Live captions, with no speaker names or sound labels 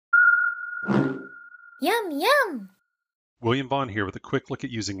Yum, yum! William Vaughn here with a quick look at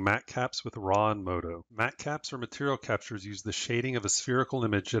using MatCaps with RAW and MODO. MatCaps or material captures use the shading of a spherical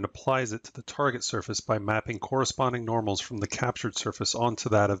image and applies it to the target surface by mapping corresponding normals from the captured surface onto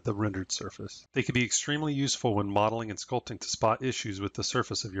that of the rendered surface. They can be extremely useful when modeling and sculpting to spot issues with the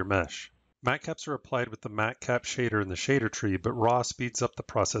surface of your mesh. MatCaps are applied with the MatCap shader in the shader tree, but RAW speeds up the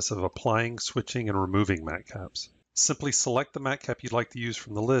process of applying, switching, and removing MatCaps. Simply select the MatCap you'd like to use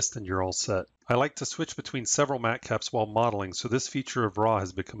from the list and you're all set. I like to switch between several MatCaps while modeling, so this feature of RAW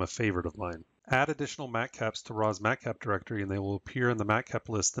has become a favorite of mine. Add additional MatCaps to RAW's MatCap directory and they will appear in the MatCap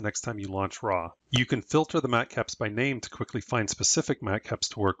list the next time you launch RAW. You can filter the MatCaps by name to quickly find specific MatCaps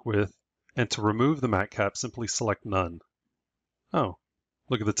to work with, and to remove the MatCap, simply select None. Oh,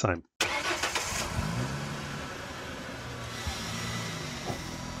 look at the time.